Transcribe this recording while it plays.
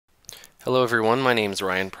Hello everyone, my name is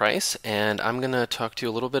Ryan Price, and I'm going to talk to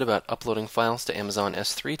you a little bit about uploading files to Amazon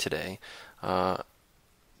S3 today. Uh,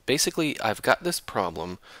 Basically, I've got this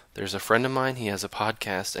problem. There's a friend of mine, he has a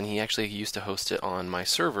podcast, and he actually used to host it on my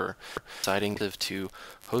server. Deciding to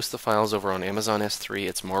host the files over on Amazon S3,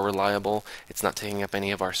 it's more reliable, it's not taking up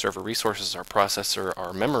any of our server resources, our processor,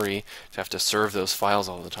 our memory, to have to serve those files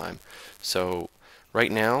all the time. So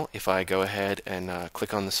right now, if I go ahead and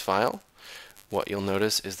click on this file, what you'll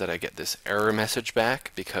notice is that I get this error message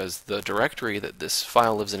back because the directory that this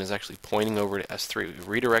file lives in is actually pointing over to S3. We've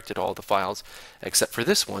redirected all the files except for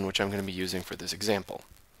this one, which I'm going to be using for this example.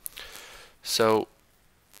 So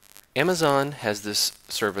Amazon has this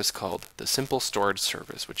service called the Simple Storage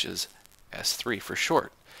Service, which is S3 for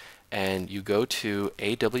short. And you go to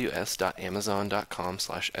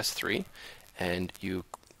aws.amazon.com/S3 and you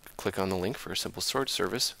click on the link for a Simple Storage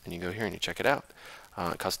Service and you go here and you check it out.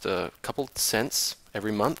 It costs a couple cents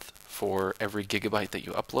every month for every gigabyte that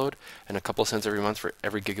you upload, and a couple cents every month for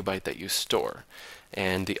every gigabyte that you store.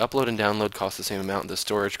 And the upload and download cost the same amount, and the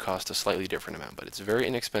storage costs a slightly different amount, but it's very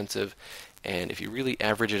inexpensive, and if you really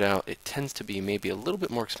average it out, it tends to be maybe a little bit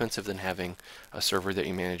more expensive than having a server that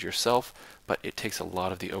you manage yourself, but it takes a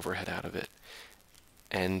lot of the overhead out of it.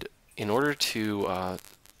 And in order to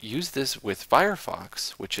use this with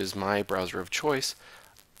Firefox, which is my browser of choice,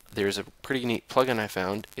 there's a pretty neat plugin I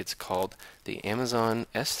found. It's called the Amazon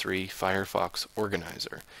S3 Firefox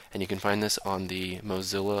Organizer. And you can find this on the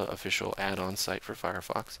Mozilla official add-on site for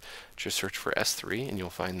Firefox. Just search for S3 and you'll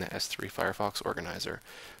find the S3 Firefox Organizer.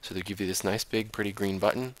 So they give you this nice big pretty green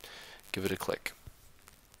button. Give it a click.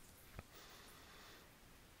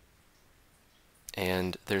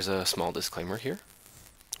 And there's a small disclaimer here,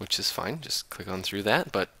 which is fine. Just click on through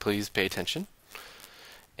that, but please pay attention.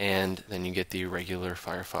 And then you get the regular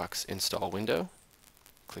Firefox install window.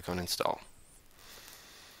 Click on install.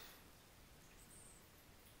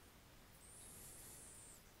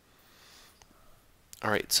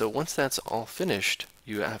 Alright, so once that's all finished,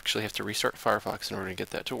 you actually have to restart Firefox in order to get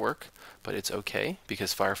that to work, but it's okay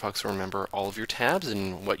because Firefox will remember all of your tabs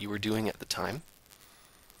and what you were doing at the time.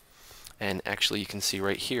 And actually you can see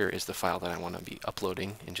right here is the file that I want to be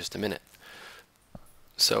uploading in just a minute.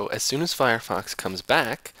 So as soon as Firefox comes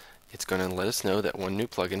back, it's going to let us know that one new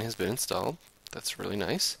plugin has been installed. That's really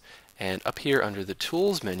nice. And up here under the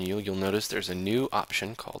Tools menu, you'll notice there's a new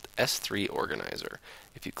option called S3 Organizer.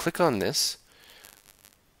 If you click on this,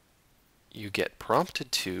 you get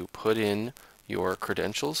prompted to put in your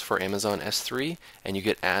credentials for Amazon S3, and you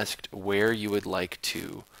get asked where you would like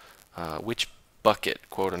to, which bucket,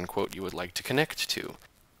 quote unquote, you would like to connect to.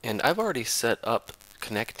 And I've already set up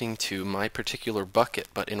connecting to my particular bucket,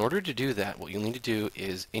 but in order to do that, what you'll need to do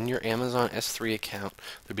is in your Amazon S3 account,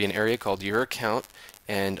 there'll be an area called Your Account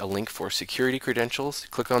and a link for security credentials.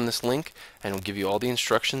 Click on this link and it'll give you all the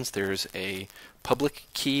instructions. There's a public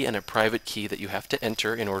key and a private key that you have to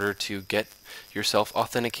enter in order to get yourself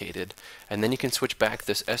authenticated, and then you can switch back.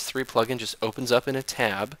 This S3 plugin just opens up in a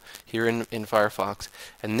tab here in Firefox,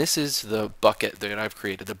 and this is the bucket that I've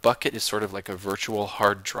created. The bucket is sort of like a virtual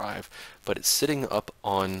hard drive, but it's sitting up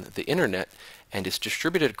on the internet and it's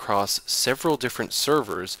distributed across several different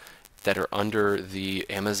servers that are under the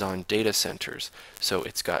Amazon data centers. So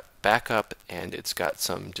it's got backup and it's got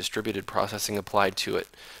some distributed processing applied to it.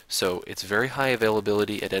 So it's very high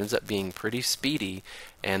availability. It ends up being pretty speedy,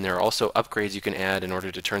 and there are also upgrades you can add in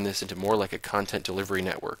order to turn this into more like a content delivery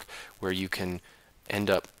network where you can end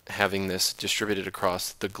up having this distributed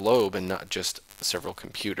across the globe and not just several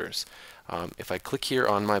computers. If I click here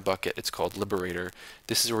on my bucket, it's called Liberator.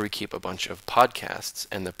 This is where we keep a bunch of podcasts,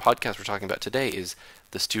 and the podcast we're talking about today is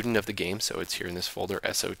The Student of the Game, so it's here in this folder,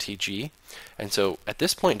 SOTG. And so at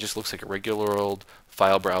this point it just looks like a regular old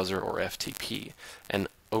file browser or FTP. And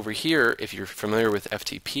over here, if you're familiar with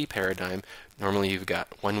FTP paradigm, normally you've got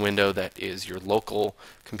one window that is your local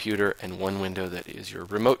computer and one window that is your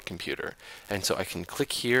remote computer. And so I can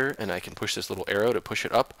click here and I can push this little arrow to push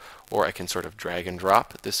it up, or I can sort of drag and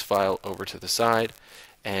drop this file over to the side,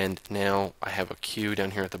 and now I have a queue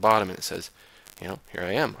down here at the bottom and it says, you know, here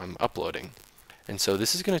I am, I'm uploading. And so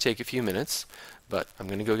this is going to take a few minutes, but I'm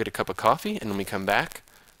going to go get a cup of coffee, and when we come back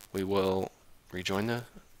we will rejoin the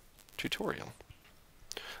tutorial.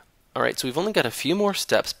 Alright, so we've only got a few more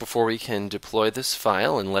steps before we can deploy this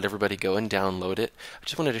file and let everybody go and download it. I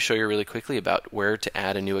just wanted to show you really quickly about where to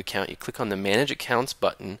add a new account. You click on the Manage Accounts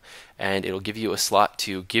button and it'll give you a slot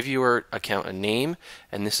to give your account a name,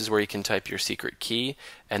 and this is where you can type your secret key,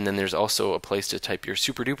 and then there's also a place to type your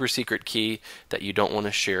super duper secret key that you don't want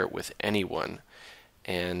to share with anyone.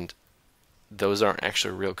 And those aren't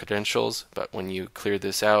actually real credentials, but when you clear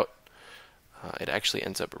this out, It actually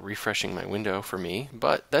ends up refreshing my window for me,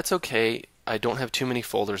 but that's okay. I don't have too many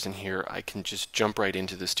folders in here. I can just jump right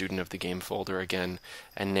into the student of the game folder again.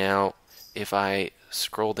 And now if I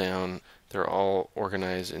scroll down, they're all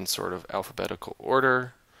organized in sort of alphabetical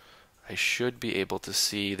order. I should be able to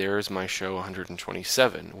see there's my show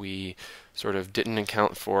 127. We sort of didn't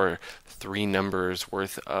account for 3 numbers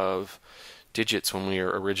worth of digits when we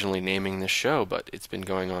were originally naming this show, but it's been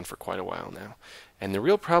going on for quite a while now. And the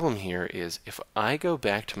real problem here is if I go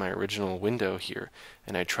back to my original window here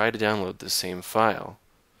and I try to download the same file,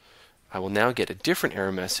 I will now get a different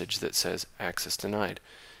error message that says access denied.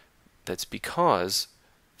 That's because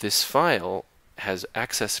this file has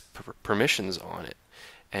access permissions on it.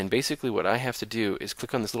 And basically what I have to do is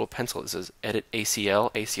click on this little pencil that says Edit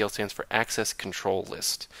ACL. ACL stands for Access Control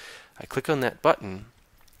List. I click on that button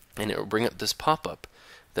and it will bring up this pop-up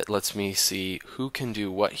that lets me see who can do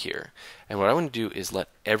what here. And what I want to do is let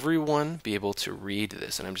everyone be able to read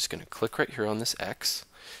this. And I'm just going to click right here on this X.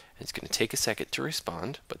 And it's going to take a second to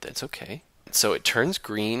respond, but that's okay. So it turns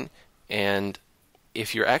green, and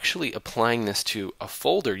if you're actually applying this to a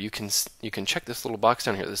folder, you can check this little box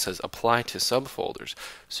down here that says apply to subfolders.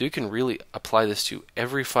 So you can really apply this to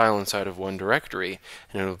every file inside of one directory,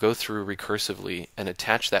 and it'll go through recursively and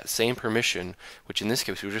attach that same permission, which in this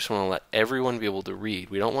case we just want to let everyone be able to read.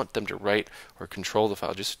 We don't want them to write or control the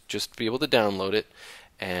file, just be able to download it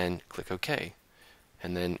and click OK.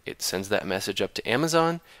 And then it sends that message up to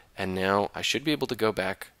Amazon, and now I should be able to go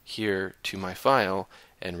back here to my file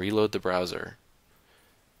and reload the browser.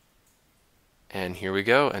 And here we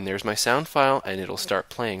go, and there's my sound file, and it'll start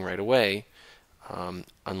playing right away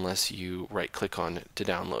unless you right-click on it to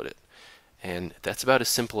download it. And that's about as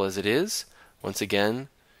simple as it is. Once again,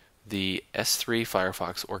 the S3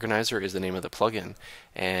 Firefox Organizer is the name of the plugin,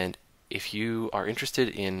 and if you are interested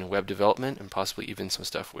in web development and possibly even some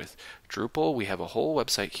stuff with Drupal, we have a whole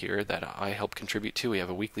website here that I help contribute to. We have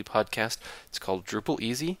a weekly podcast. It's called Drupal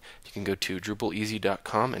Easy. You can go to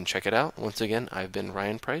drupaleasy.com and check it out. Once again, I've been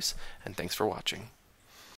Ryan Price, and thanks for watching.